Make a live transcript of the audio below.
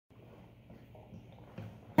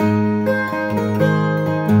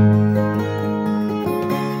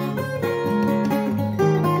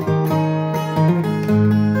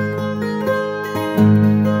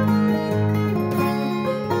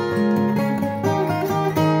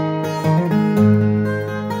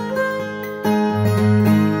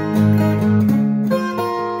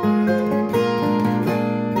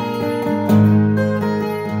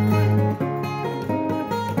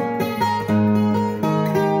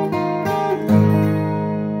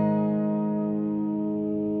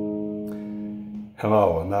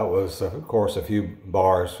Hello, and that was, of course, a few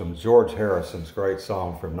bars from George Harrison's great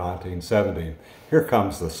song from 1970, Here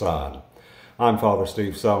Comes the Sun. I'm Father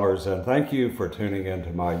Steve Sellers, and thank you for tuning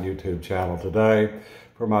into my YouTube channel today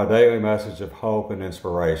for my daily message of hope and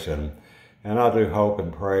inspiration. And I do hope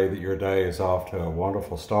and pray that your day is off to a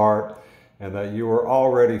wonderful start and that you are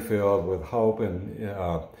already filled with hope and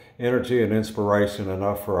energy and inspiration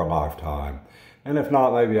enough for a lifetime. And if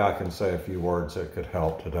not, maybe I can say a few words that could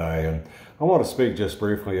help today. And I want to speak just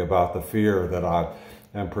briefly about the fear that I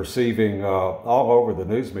am perceiving all over the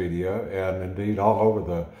news media and indeed all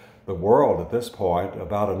over the world at this point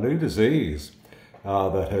about a new disease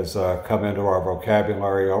that has come into our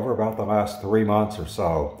vocabulary over about the last 3 months or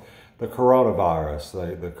so. The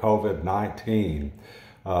coronavirus, the COVID-19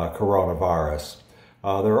 coronavirus.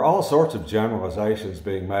 There are all sorts of generalizations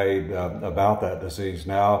being made about that disease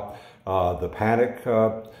now. The panic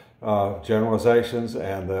generalizations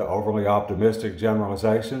and the overly optimistic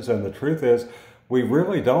generalizations. And the truth is, we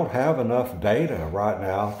really don't have enough data right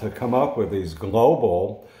now to come up with these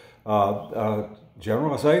global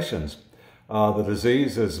generalizations. The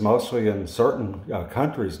disease is mostly in certain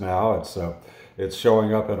countries now. It's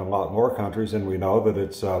showing up in a lot more countries, and we know that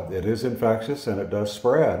it is infectious and it does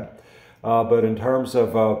spread. But in terms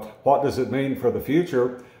of what does it mean for the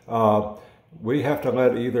future, we have to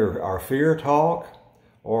let either our fear talk,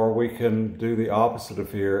 or we can do the opposite of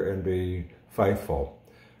fear and be faithful.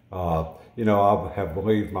 You know, I have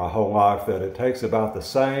believed my whole life that it takes about the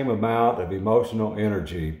same amount of emotional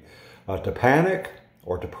energy to panic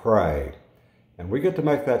or to pray. And we get to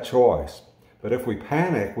make that choice. But if we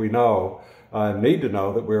panic, we need to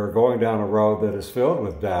know that we are going down a road that is filled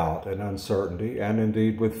with doubt and uncertainty and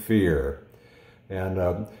indeed with fear.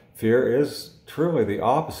 And fear is truly the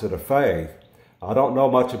opposite of faith. I don't know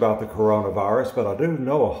much about the coronavirus, but I do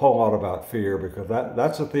know a whole lot about fear because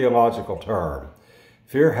that's a theological term.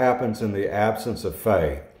 Fear happens in the absence of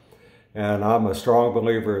faith. And I'm a strong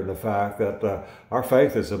believer in the fact that our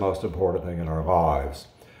faith is the most important thing in our lives.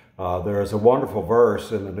 There is a wonderful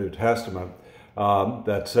verse in the New Testament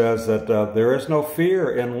that says that there is no fear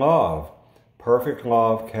in love. Perfect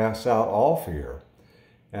love casts out all fear.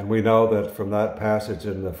 And we know that from that passage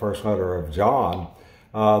in the first letter of John,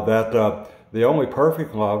 that the only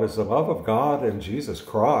perfect love is the love of God and Jesus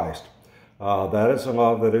Christ. That is the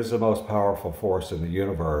love that is the most powerful force in the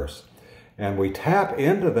universe. And we tap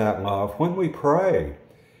into that love when we pray.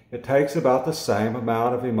 It takes about the same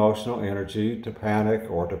amount of emotional energy to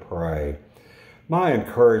panic or to pray. My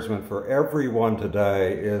encouragement for everyone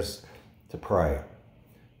today is to pray.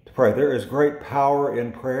 To pray. There is great power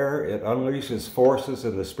in prayer. It unleashes forces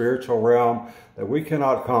in the spiritual realm that we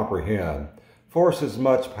cannot comprehend. Forces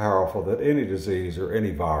much powerful than any disease or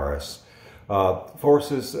any virus.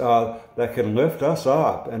 Forces that can lift us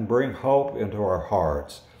up and bring hope into our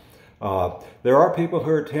hearts. There are people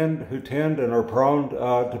who tend and are prone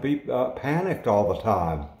to be panicked all the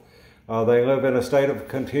time. They live in a state of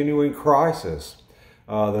continuing crisis.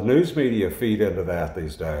 The news media feed into that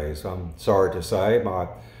these days. I'm sorry to say, my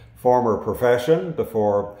former profession,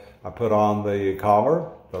 before I put on the collar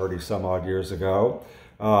 30 some odd years ago,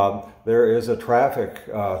 there is a traffic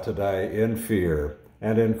today in fear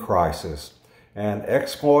and in crisis, and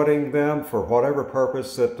exploiting them for whatever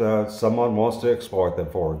purpose that someone wants to exploit them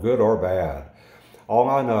for, good or bad. All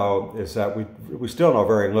I know is that we still know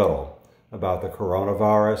very little about the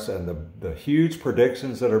coronavirus and the huge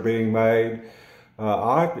predictions that are being made.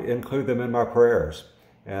 I include them in my prayers,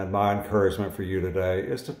 and my encouragement for you today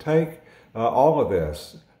is to take all of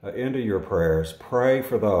this into your prayers. Pray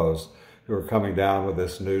for those who are coming down with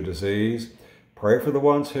this new disease. Pray for the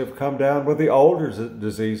ones who have come down with the older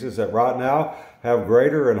diseases that right now have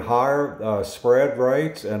greater and higher spread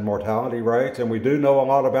rates and mortality rates, and we do know a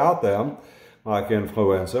lot about them, like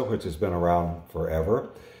influenza, which has been around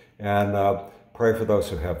forever. And pray for those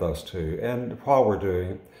who have those too. And while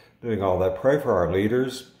we're doing all that, pray for our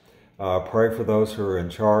leaders. Pray for those who are in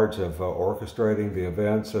charge of orchestrating the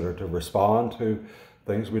events that are to respond to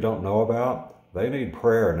things we don't know about. They need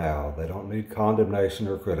prayer now. They don't need condemnation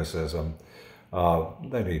or criticism.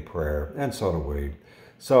 They need prayer, and so do we.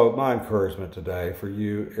 So my encouragement today for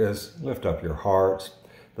you is lift up your hearts.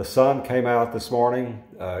 The sun came out this morning.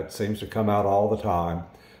 It seems to come out all the time.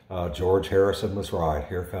 George Harrison was right.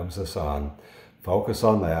 Here comes the sun. Focus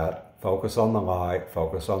on that. Focus on the light.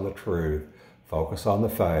 Focus on the truth. Focus on the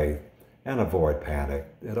faith, and avoid panic.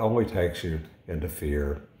 It only takes you into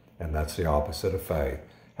fear, and that's the opposite of faith.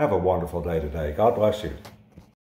 Have a wonderful day today. God bless you.